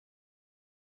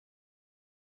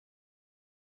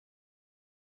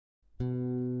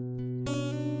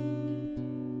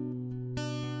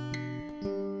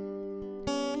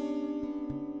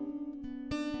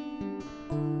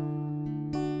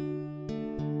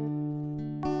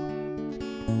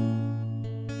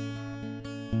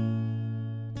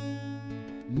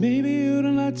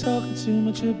not talking too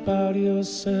much about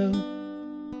yourself,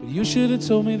 but you should have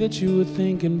told me that you were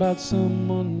thinking about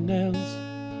someone else.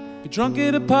 You're drunk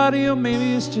at a party, or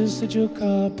maybe it's just that your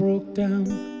car broke down.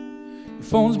 Your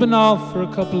phone's been off for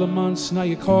a couple of months, now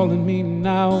you're calling me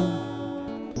now.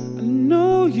 I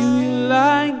know you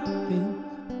like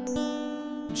this,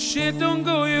 but shit don't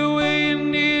go your way, you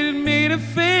needed me to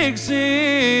fix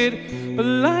it. But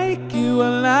like you,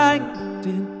 I liked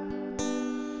it,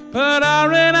 but I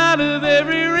ran out of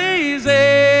every reason.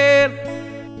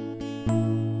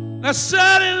 Now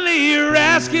suddenly you're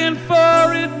asking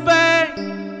for it back.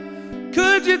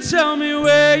 Could you tell me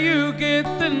where you get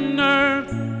the nerve?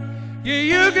 Yeah,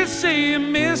 you could say you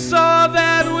miss all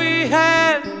that we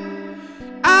had.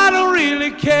 I don't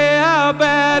really care how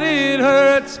bad it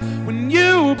hurts when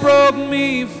you broke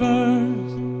me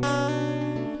first.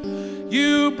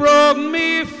 You broke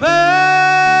me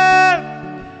first.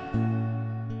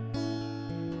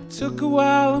 Took a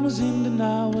while and was in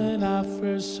denial when I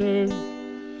first heard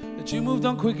that you moved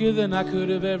on quicker than I could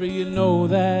have ever. You know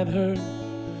that hurt.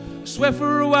 I swear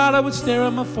for a while I would stare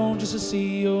at my phone just to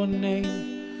see your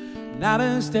name. Now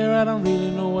that I stare, I don't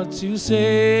really know what to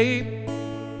say.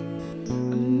 I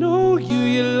know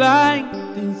you like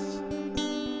this.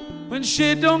 When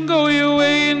shit don't go your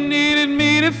way, you needed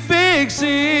me to fix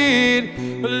it.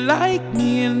 But like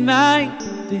me, and I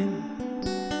didn't.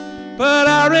 But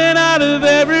I ran out of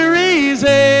every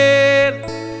reason.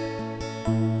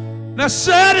 Now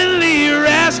suddenly you're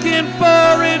asking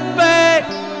for it back.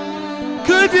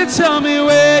 Could you tell me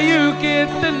where you get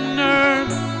the nerve?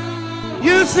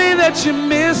 You say that you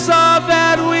miss all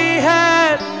that we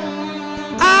had.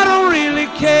 I don't really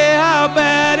care how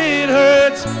bad it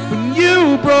hurts when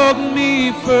you broke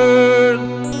me first.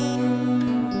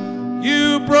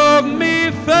 You broke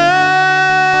me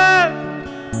first.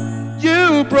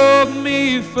 You broke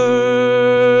me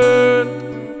first.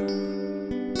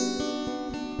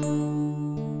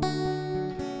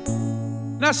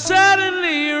 Now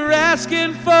suddenly you're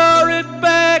asking for it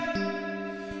back.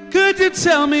 Could you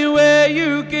tell me where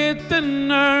you get the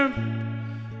nerve?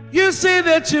 You say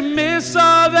that you miss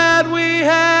all that we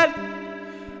had.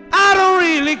 I don't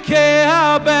really care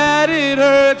how bad it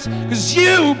hurts, 'cause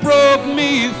you broke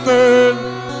me first.